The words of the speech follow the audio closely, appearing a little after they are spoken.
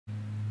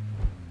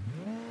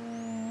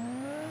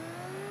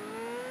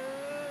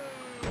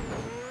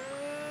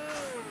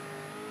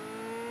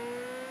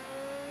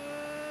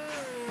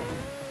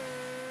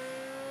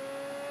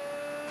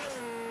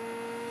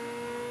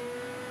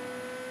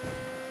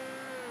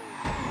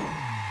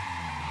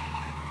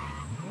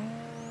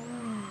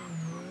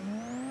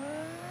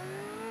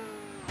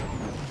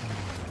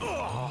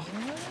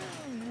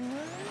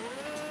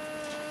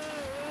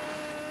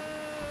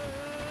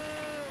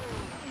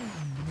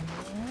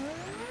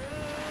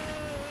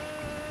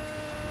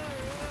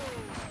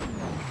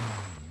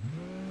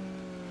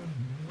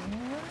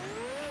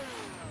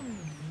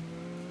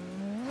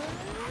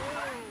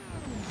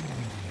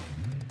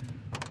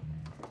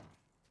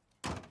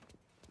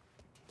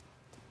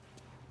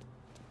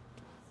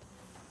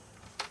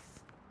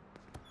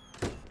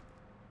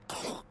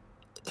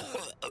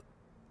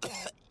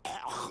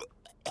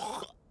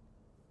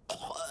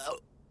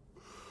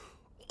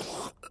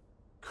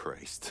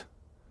Christ.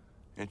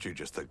 Ain't you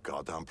just the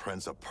goddamn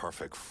prince of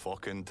perfect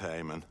fucking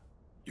timing?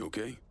 You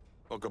okay?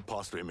 What could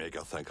possibly make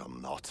you think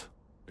I'm not?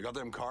 You got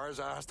them cars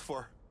I asked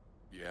for?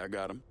 Yeah, I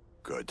got them.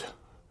 Good.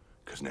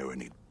 Because now we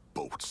need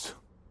boats.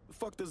 The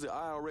fuck does the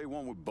IRA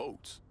want with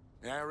boats?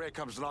 The IRA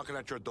comes knocking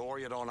at your door,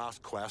 you don't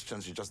ask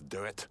questions, you just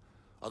do it.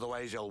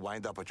 Otherwise you'll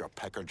wind up with your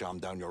pecker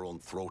jammed down your own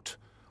throat,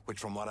 which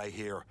from what I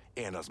hear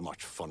ain't as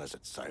much fun as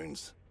it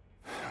sounds.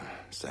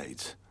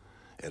 Besides,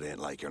 it ain't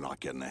like you're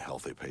not getting a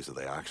healthy piece of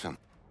the action.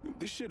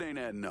 This shit ain't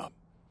adding up.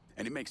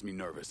 And it makes me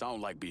nervous. I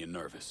don't like being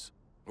nervous.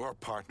 We're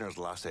partners,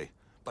 lassie.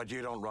 But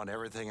you don't run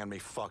everything in me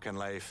fucking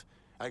life.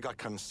 I got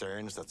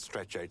concerns that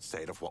stretch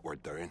outside of what we're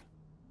doing.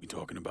 You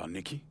talking about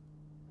Nikki?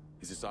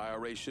 Is this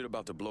IRA shit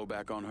about to blow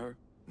back on her?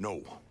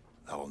 No,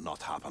 that will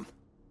not happen.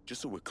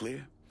 Just so we're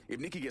clear, if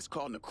Nikki gets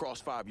caught in the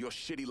crossfire of your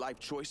shitty life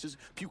choices,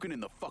 puking in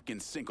the fucking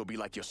sink will be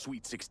like your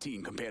sweet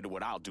 16 compared to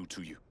what I'll do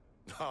to you.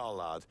 Oh,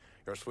 lad,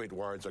 your sweet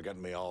words are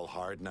getting me all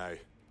hard now.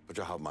 But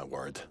you have my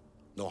word.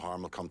 No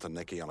harm will come to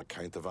Nikki on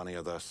account of any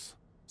of this.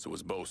 So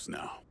it's both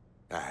now.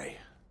 Aye.